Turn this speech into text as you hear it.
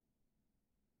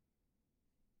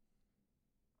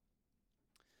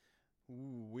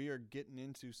are getting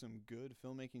into some good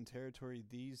filmmaking territory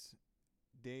these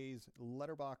days.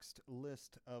 Letterboxed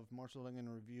list of Marshall Duncan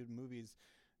reviewed movies.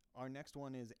 Our next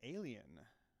one is Alien,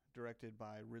 directed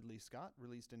by Ridley Scott,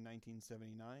 released in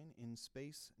 1979. In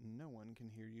space, no one can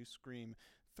hear you scream.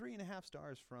 3.5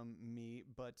 stars from me,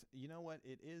 but you know what?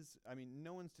 It is, I mean,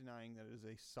 no one's denying that it is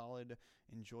a solid,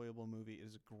 enjoyable movie. It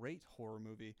is a great horror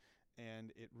movie,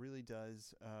 and it really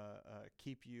does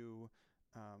keep you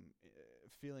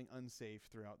feeling unsafe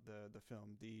throughout the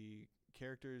film. The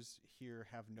characters here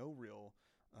have no real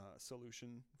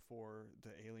solution for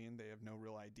the alien. They have no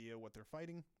real idea what they're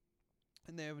fighting,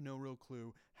 and they have no real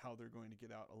clue how they're going to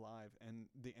get out alive. And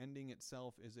the ending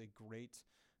itself is a great,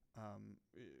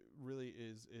 it really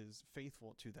is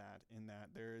faithful to that, in that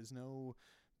there is no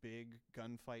big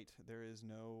gunfight. There is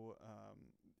no,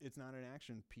 it's not an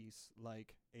action piece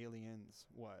like Aliens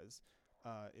was.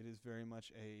 It is very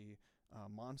much a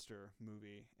monster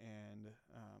movie, and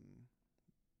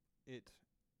it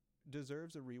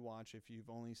deserves a rewatch if you've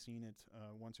only seen it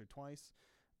once or twice.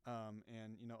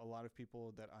 And you know, a lot of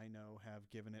people that I know have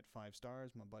given it 5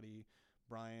 stars. My buddy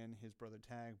Brian, his brother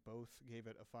Tag, both gave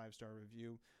it a 5-star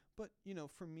review. But you know,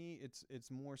 for me,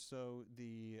 it's more so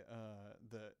the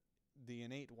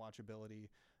innate watchability.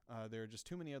 There are just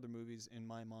too many other movies in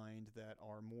my mind that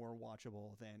are more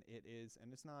watchable than it is,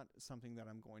 and it's not something that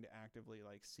I'm going to actively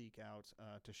like seek out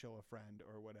to show a friend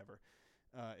or whatever.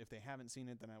 If they haven't seen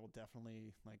it, then I will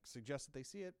definitely like suggest that they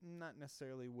see it. I'm not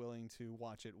necessarily willing to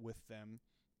watch it with them.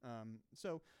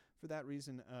 So for that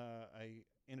reason, I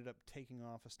ended up taking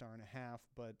off 1.5 stars,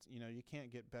 but you know, you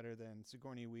can't get better than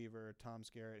Sigourney Weaver, Tom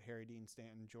Skerritt, Harry Dean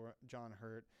Stanton, John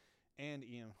Hurt, and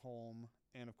Ian Holm,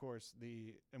 and of course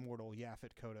the immortal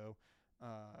Yaphet Kotto,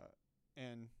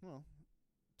 and well,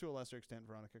 to a lesser extent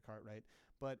Veronica Cartwright.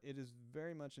 But it is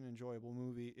very much an enjoyable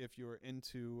movie if you're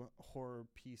into horror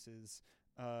pieces.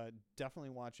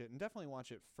 Definitely watch it, and definitely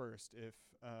watch it first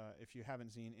if you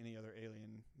haven't seen any other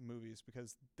Alien movies,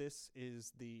 because this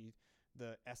is the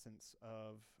essence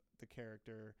of the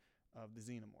character of the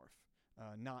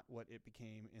xenomorph, not what it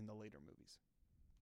became in the later movies.